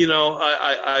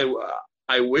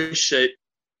 I wish that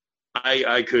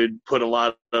I could put a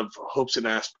lot of hopes and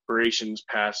aspirations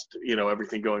past,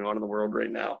 everything going on in the world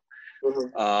right now.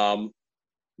 Mm-hmm.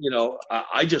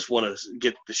 I just want to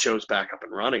get the shows back up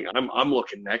and running. I'm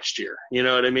looking next year. You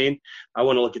know what I mean? I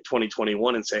want to look at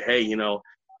 2021 and say, hey,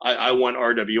 I want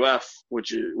RWF,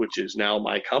 which is now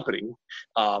my company.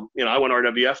 I want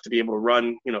RWF to be able to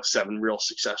run, 7 real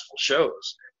successful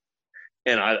shows.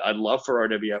 And I'd love for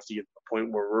RWF to get to the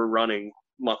point where we're running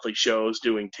monthly shows,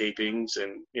 doing tapings,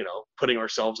 and putting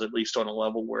ourselves at least on a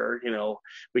level where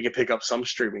we can pick up some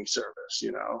streaming service.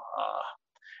 And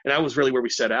that was really where we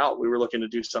set out. We were looking to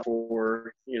do stuff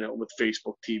for with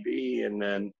Facebook TV, and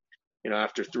then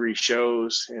after 3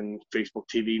 shows and Facebook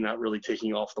TV not really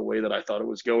taking off the way that I thought it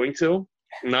was going to,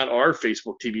 not our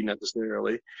Facebook TV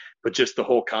necessarily, but just the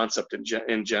whole concept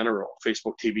in general.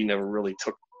 Facebook TV never really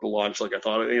took the launch like I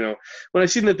thought. When I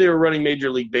seen that they were running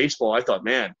Major League Baseball, I thought,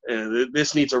 man,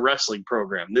 this needs a wrestling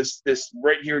program. This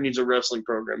right here needs a wrestling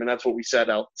program, and that's what we set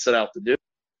out to do. It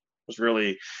was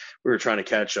really, we were trying to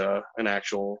catch an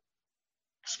actual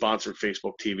sponsored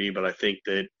Facebook TV, but I think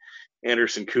that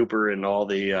Anderson Cooper and all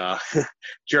the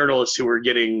journalists who were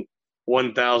getting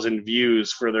 1,000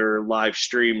 views for their live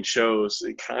stream shows,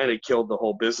 it kind of killed the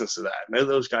whole business of that. And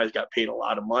those guys got paid a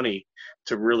lot of money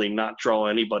to really not draw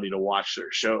anybody to watch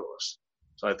their shows.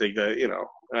 So I think that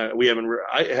we haven't.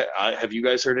 Have you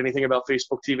guys heard anything about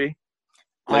Facebook TV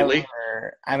lately?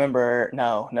 I remember.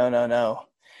 No.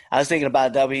 I was thinking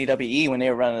about WWE when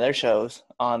they were running their shows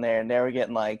on there, and they were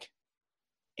getting like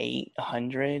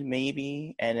 800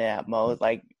 maybe, and at most,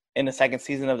 like in the second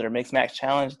season of their Mixed Match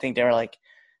Challenge, I think they were like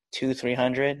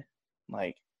 200-300.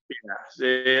 Like, yeah,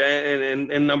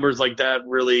 and numbers like that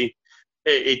really,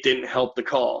 it didn't help the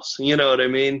cause. You know what I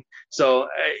mean? So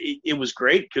it was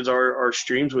great because our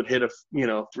streams would hit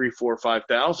 3, 4,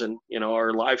 5,000.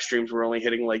 Our live streams were only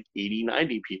hitting like 80,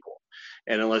 90 people.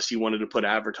 And unless you wanted to put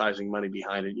advertising money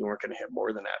behind it, you weren't going to hit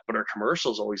more than that. But our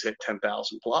commercials always hit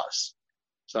 10,000 plus.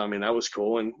 So, I mean, that was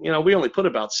cool. And, we only put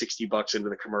about $60 into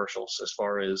the commercials as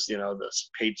far as, the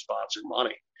paid sponsor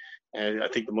money. And I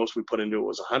think the most we put into it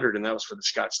was 100, and that was for the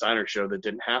Scott Steiner show that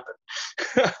didn't happen.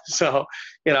 So,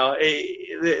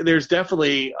 there's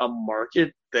definitely a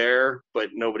market there, but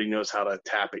nobody knows how to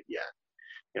tap it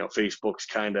yet. Facebook's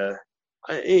kind of,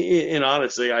 and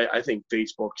honestly, I think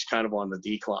Facebook's kind of on the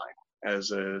decline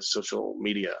as a social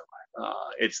media.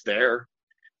 It's there.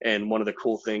 And one of the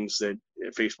cool things that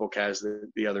Facebook has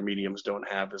that the other mediums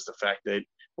don't have is the fact that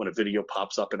when a video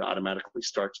pops up, it automatically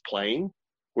starts playing.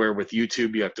 Where with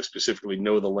YouTube, you have to specifically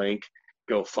know the link,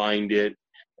 go find it.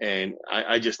 And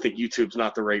I just think YouTube's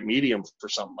not the right medium for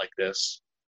something like this.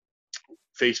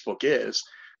 Facebook is,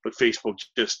 but Facebook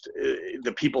just,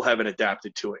 the people haven't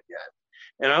adapted to it yet.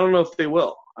 And I don't know if they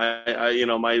will.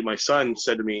 My son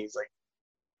said to me, he's like,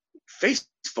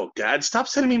 Facebook, Dad, stop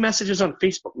sending me messages on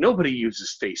Facebook. Nobody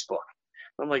uses Facebook.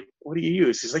 I'm like, what do you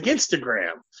use? He's like,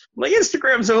 Instagram. I'm like,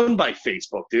 Instagram's owned by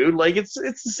Facebook, dude. Like, it's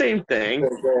the same thing.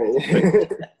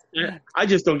 I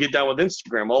just don't get down with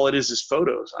Instagram. All it is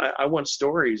photos. I want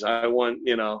stories. I want,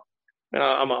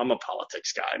 I'm a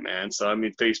politics guy, man. So, I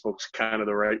mean, Facebook's kind of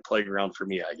the right playground for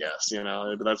me, I guess,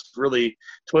 But that's really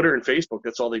Twitter and Facebook.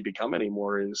 That's all they become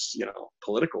anymore is,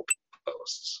 political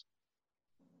posts.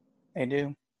 they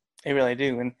do. They really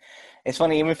do. And it's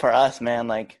funny, even for us, man,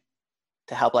 like,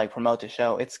 to help, like, promote the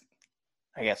show,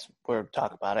 I guess we're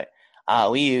talking about it.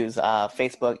 We use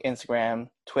Facebook, Instagram,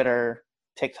 Twitter,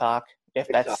 TikTok.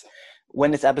 That's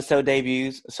when this episode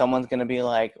debuts, someone's going to be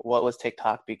like, what was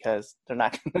TikTok? Because they're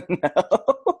not going to know.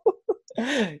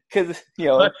 Because,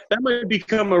 that might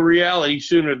become a reality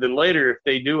sooner than later if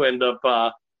they do end up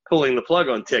pulling the plug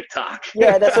on TikTok.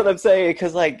 Yeah, that's what I'm saying.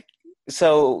 Because, like,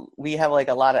 so we have, like,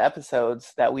 a lot of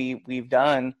episodes that we've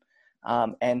done.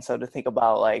 And so to think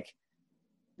about, like,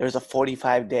 there's a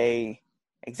 45-day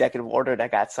executive order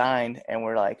that got signed, and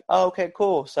we're like, oh, okay,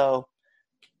 cool. So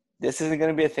this isn't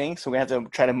going to be a thing. So we have to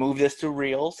try to move this to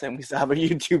Reels, and we still have a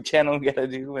YouTube channel we got to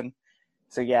do. And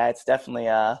so, yeah, it's definitely,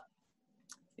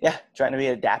 trying to be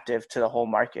adaptive to the whole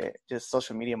market. Just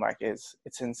social media market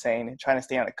it's insane. And trying to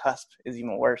stay on the cusp is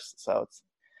even worse. So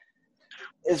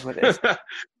it's what it is.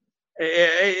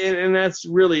 And that's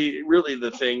really, really the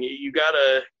thing. You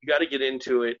gotta get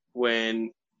into it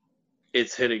when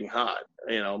it's hitting hot.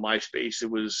 MySpace, it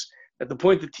was at the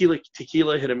point that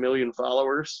Tequila hit 1 million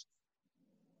followers.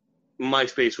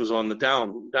 MySpace was on the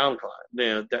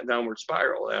downward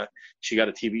spiral. She got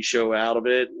a TV show out of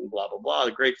it, and blah blah blah.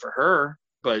 Great for her,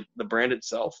 but the brand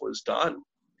itself was done.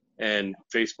 And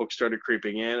Facebook started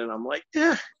creeping in, and I'm like,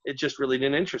 it just really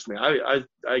didn't interest me. I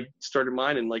started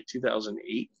mine in like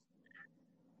 2008.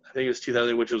 I think it was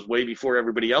 2000, which was way before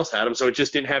everybody else had them. So it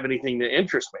just didn't have anything to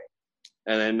interest me.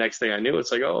 And then next thing I knew,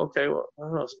 it's like, oh, okay, well,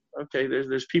 okay,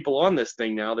 there's people on this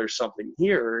thing now. There's something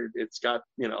here. It's got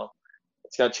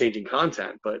changing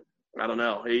content, but I don't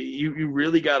know. You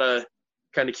really gotta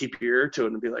kind of keep your ear to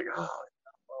it and be like, oh,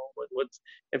 what's?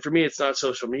 And for me, it's not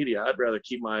social media. I'd rather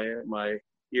keep my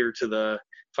ear to the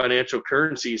financial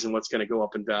currencies and what's going to go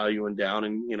up in value and down,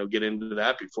 and get into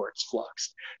that before it's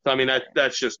fluxed. So I mean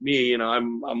that's just me.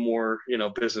 I'm more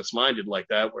business minded like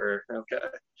that, where okay,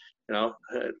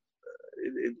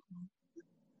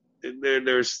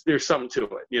 there's something to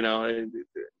it.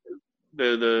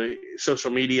 The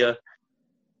social media,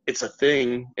 it's a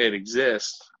thing, it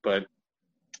exists, but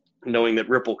knowing that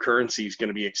Ripple currency is going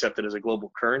to be accepted as a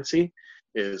global currency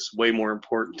is way more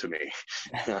important to me.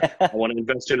 I want to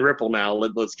invest in Ripple now.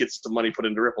 Let's get some money put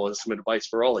into Ripple. As some advice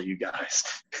for all of you guys.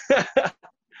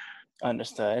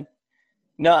 Understood.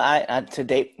 No, I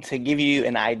to give you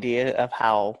an idea of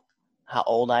how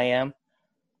old I am,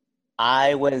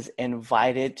 I was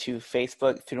invited to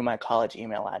Facebook through my college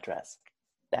email address.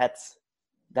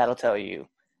 That'll tell you.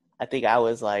 I think I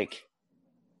was like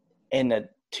in the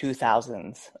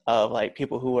 2000s of like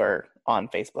people who were on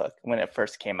Facebook when it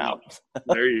first came out.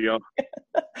 There you go.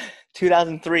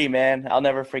 2003, man. I'll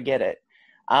never forget it.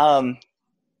 I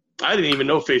didn't even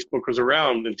know Facebook was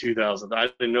around in 2000. I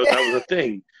didn't know that was a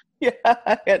thing. Yeah,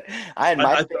 I had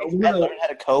MySpace. I learned how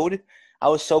to code. I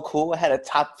was so cool. I had a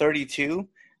top 32.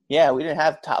 Yeah, we didn't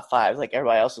have top 5. Like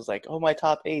everybody else was like, oh, my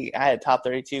top 8. I had top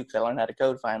 32 because I learned how to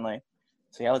code finally.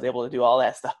 So yeah, I was able to do all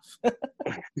that stuff.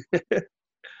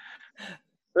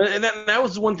 And that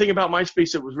was one thing about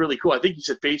MySpace that was really cool. I think you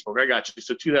said Facebook. I got you.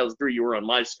 So 2003, you were on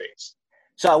MySpace.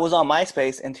 So I was on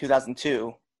MySpace in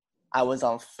 2002. I was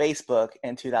on Facebook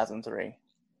in 2003.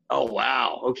 Oh,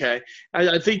 wow. Okay.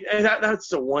 I think that's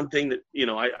the one thing that,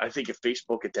 I think if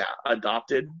Facebook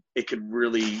adopted, it could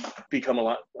really become a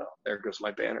lot. Oh, there goes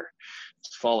my banner.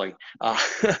 It's falling.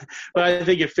 But I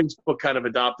think if Facebook kind of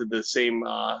adopted the same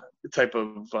type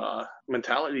of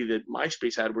mentality that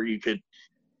MySpace had, where you could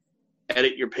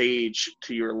edit your page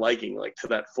to your liking, like to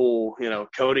that full,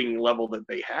 coding level that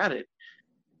they had it,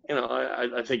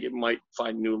 I think it might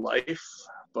find new life.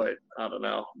 But I don't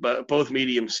know. But both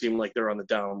mediums seem like they're on the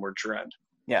downward trend.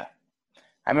 Yeah.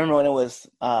 I remember when it was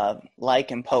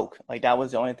like and poke. Like that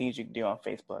was the only things you could do on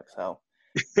Facebook. So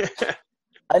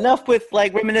enough with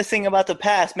like reminiscing about the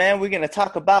past, man. We're going to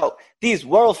talk about these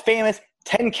world famous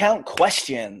 10 count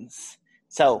questions.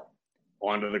 So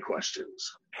on to the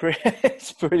questions.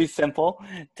 It's pretty simple.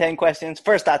 10 questions.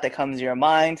 First thought that comes to your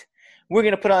mind. We're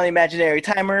going to put on the imaginary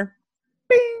timer.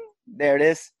 Bing! There it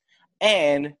is.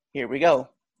 And here we go.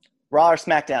 Raw or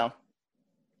SmackDown?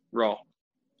 Raw.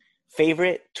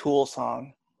 Favorite Tool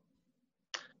song?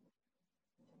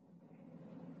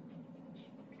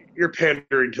 You're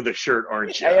pandering to the shirt,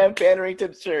 aren't you? I am pandering to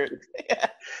the shirt.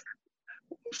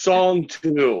 Song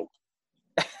 2.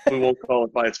 We won't call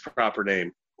it by its proper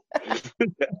name.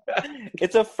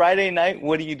 It's a Friday night.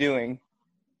 What are you doing?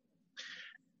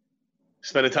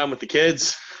 Spending time with the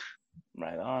kids.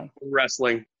 Right on.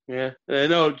 Wrestling. Yeah.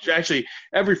 No, actually,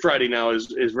 every Friday now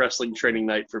is wrestling training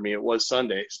night for me. It was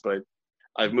Sundays, but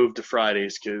I've moved to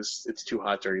Fridays because it's too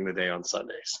hot during the day on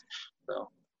Sundays. So,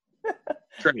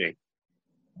 training.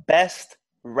 Best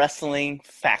wrestling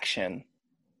faction?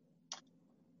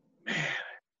 Man.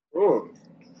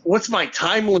 What's my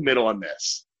time limit on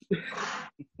this?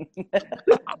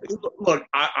 Look,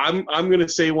 I'm going to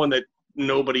say one that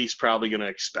nobody's probably going to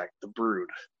expect. The Brood.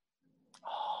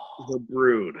 The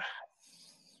Brood.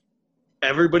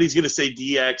 Everybody's going to say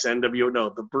DX, NWO. No,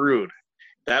 The Brood.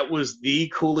 That was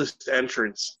the coolest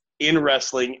entrance in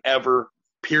wrestling ever,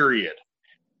 period.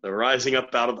 The rising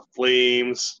up out of the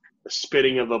flames, the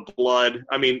spitting of the blood.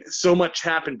 I mean, so much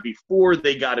happened before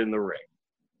they got in the ring.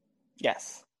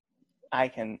 Yes, I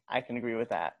can agree with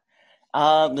that.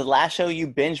 The last show you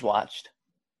binge watched?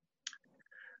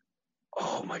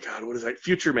 Oh, my God. What is that?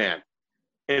 Future Man.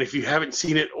 And if you haven't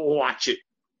seen it, watch it.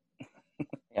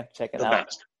 Yeah, check it the out.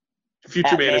 Best.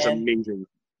 Future Man is amazing.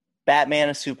 Batman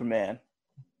or Superman?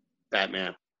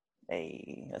 Batman.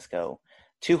 Hey, let's go.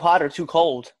 Too hot or too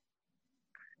cold?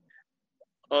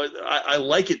 I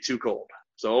like it too cold.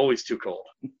 So always too cold.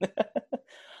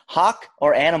 Hawk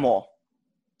or Animal?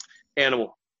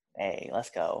 Animal. Hey, let's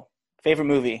go. Favorite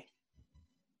movie?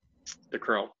 The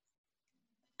Crow.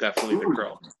 Definitely The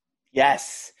Crow.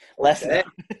 Yes. Less than.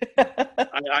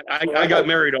 I got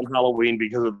married on Halloween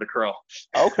because of The Crow.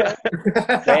 Okay.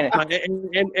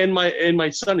 and my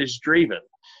son is Draven.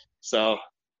 So,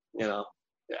 yeah.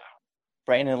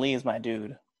 Brandon Lee is my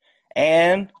dude.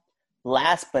 And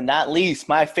last but not least,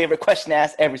 my favorite question to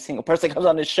ask every single person that comes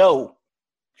on this show.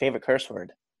 Favorite curse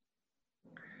word?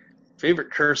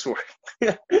 Favorite curse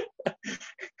word?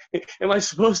 Am I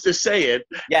supposed to say it?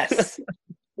 Yes.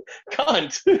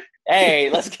 Cunt. Hey,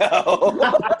 let's go.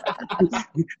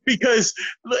 Because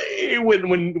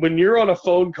when you're on a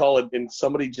phone call and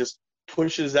somebody just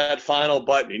pushes that final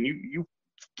button and you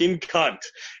fucking cunt,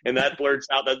 and that blurts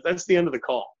out, that's the end of the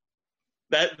call.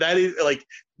 That is like,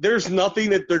 there's nothing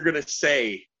that they're gonna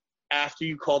say after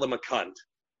you call them a cunt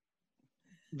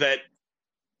that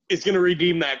is gonna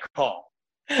redeem that call.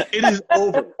 It is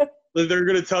over. They're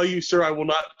gonna tell you, sir, I will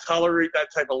not tolerate that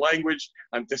type of language.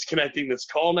 I'm disconnecting this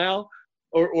call now.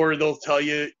 Or they'll tell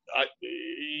you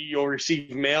you'll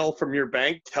receive mail from your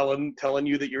bank telling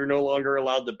you that you're no longer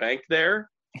allowed to bank there,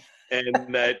 and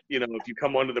that, you know, if you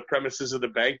come onto the premises of the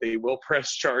bank, they will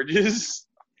press charges.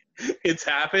 It's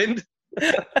happened.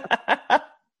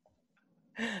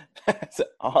 That's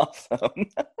awesome.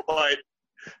 But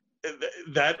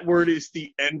that word is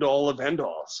the end all of end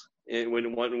alls. And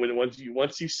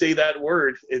once you say that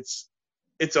word, it's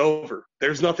over.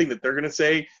 There's nothing that they're going to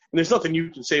say, and there's nothing you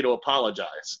can say to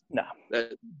apologize. No.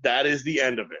 That is the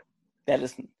end of it.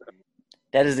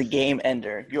 That is a game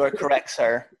ender. You are correct,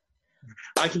 sir.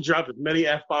 I can drop as many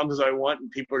F-bombs as I want, and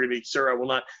people are going to be, sir,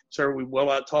 we will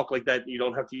not talk like that. You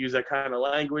don't have to use that kind of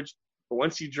language. But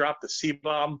once you drop the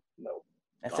C-bomb, no.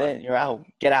 That's it. You're out.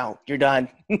 Get out. You're done.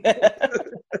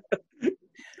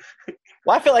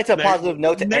 Well, I feel like it's a positive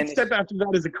note to end. Next step after that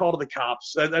is a call to the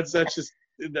cops. That's just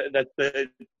that's the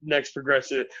next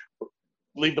progressive.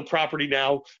 Leave the property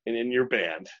now, and then you're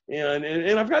banned.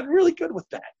 And I've gotten really good with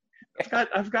that.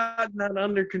 I've gotten that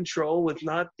under control with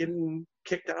not getting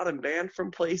kicked out and banned from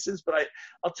places. But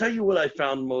I'll tell you what I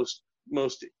found most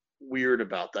weird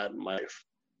about that in life.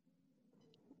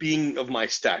 Being of my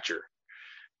stature,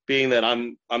 being that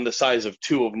I'm the size of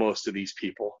two of most of these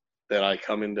people that I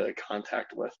come into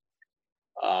contact with.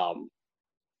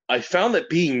 I found that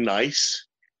being nice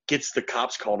gets the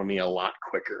cops called to me a lot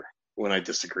quicker when I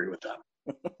disagree with them.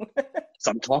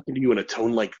 So I'm talking to you in a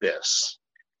tone like this,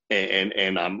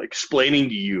 and I'm explaining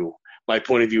to you my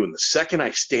point of view. And the second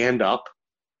I stand up,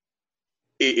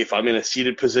 if I'm in a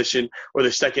seated position, or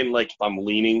the second, like, if I'm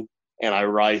leaning and I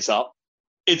rise up,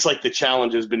 it's like the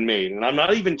challenge has been made. And I'm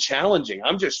not even challenging.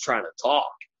 I'm just trying to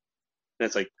talk. And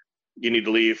it's like, you need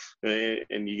to leave,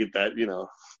 and you get that, you know,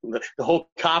 the whole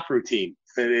cop routine.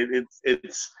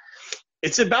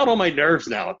 It's about on my nerves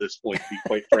now at this point, to be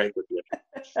quite frank with you.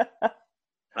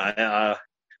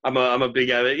 I'm a big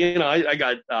advocate. You know, I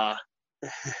got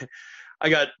I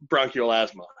got bronchial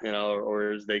asthma, you know,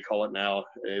 or as they call it now,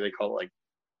 they call it like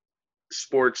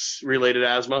sports related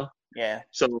asthma. Yeah.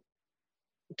 So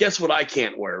guess what I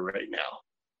can't wear right now?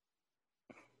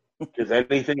 Because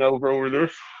anything over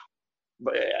this,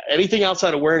 but anything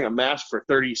outside of wearing a mask for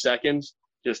 30 seconds,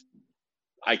 just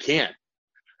I can't.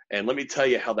 And let me tell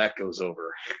you how that goes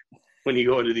over when you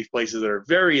go into these places that are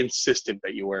very insistent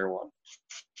that you wear one.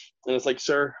 And it's like,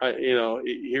 sir,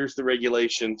 here's the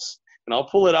regulations. And I'll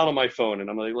pull it out on my phone, and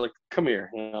I'm like, look, come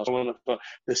here. And I'll on the phone.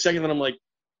 The second that I'm like,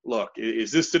 look,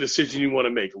 is this the decision you want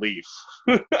to make? Leave.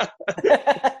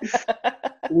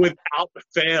 Without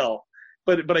fail.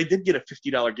 But I did get a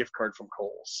 $50 gift card from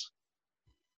Kohl's.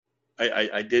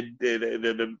 I did.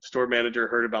 The store manager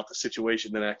heard about the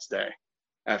situation the next day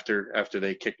after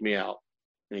they kicked me out,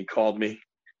 and he called me,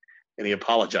 and he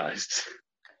apologized,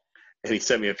 and he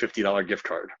sent me a $50 gift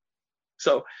card.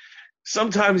 So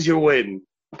sometimes you win,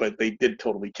 but they did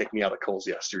totally kick me out of Kohl's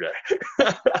yesterday.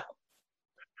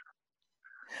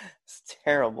 It's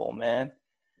terrible, man.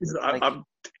 I'm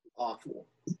awful.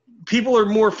 People are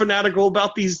more fanatical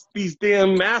about these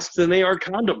damn masks than they are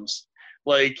condoms.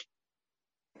 Like,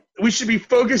 we should be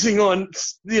focusing on,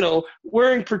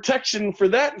 wearing protection for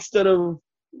that instead of,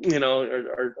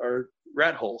 our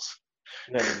rat holes.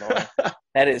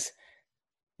 That is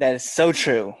so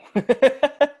true.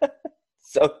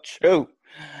 So true.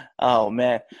 Oh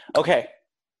man. Okay.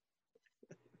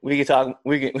 We got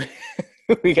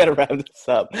to wrap this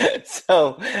up.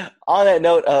 So on that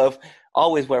note of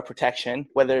always wear protection,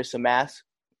 whether it's a mask,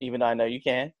 even though I know you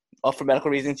can, or for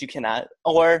medical reasons you cannot,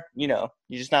 or, you're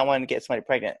just not wanting to get somebody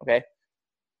pregnant, okay?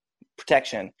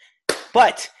 Protection.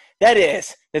 But that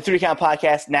is the 3 Count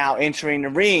Podcast now entering the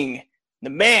ring. The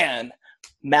man,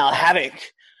 Mal Havock.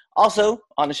 Also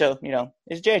on the show,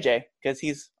 is JJ, because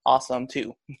he's awesome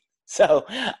too. So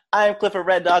I'm Clifford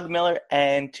Red Dog Miller,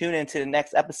 and tune into the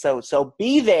next episode. So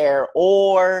be there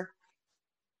or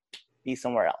be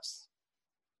somewhere else.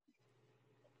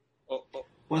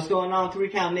 What's going on, 3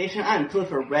 Count Nation? I'm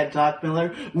Clifford Red Dog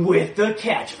Miller with the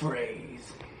catchphrase.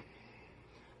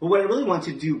 But what I really want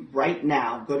you to do right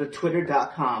now, go to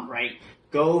twitter.com, right?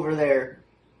 Go over there,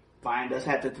 find us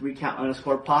at the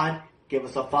 3count_pod, give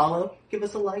us a follow, give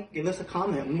us a like, give us a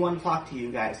comment. We want to talk to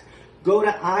you guys. Go to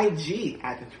IG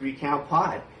at the 3 Count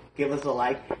Pod. Give us a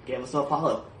like, give us a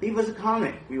follow, leave us a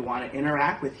comment. We want to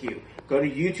interact with you. Go to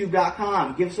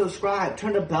youtube.com, give us a subscribe,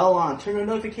 turn the bell on, turn the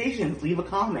notifications, leave a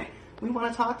comment. We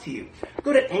want to talk to you.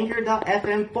 Go to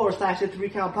anchor.fm/the 3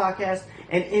 Count Podcast,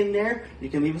 and in there, you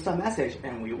can leave us a message,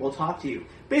 and we will talk to you.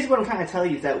 Basically, what I'm trying to tell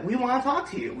you is that we want to talk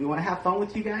to you. We want to have fun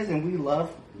with you guys, and we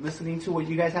love listening to what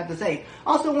you guys have to say.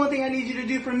 Also, one thing I need you to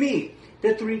do for me,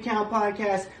 the 3 Count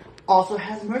Podcast also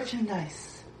has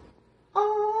merchandise.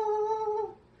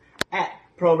 Oh! At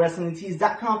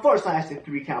ProWrestlingTees.com/the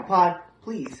 3 Count Pod.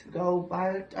 Please go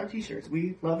buy our t-shirts.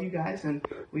 We love you guys, and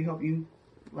we hope you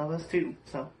love us too.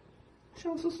 So,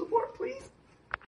 show us some support, please.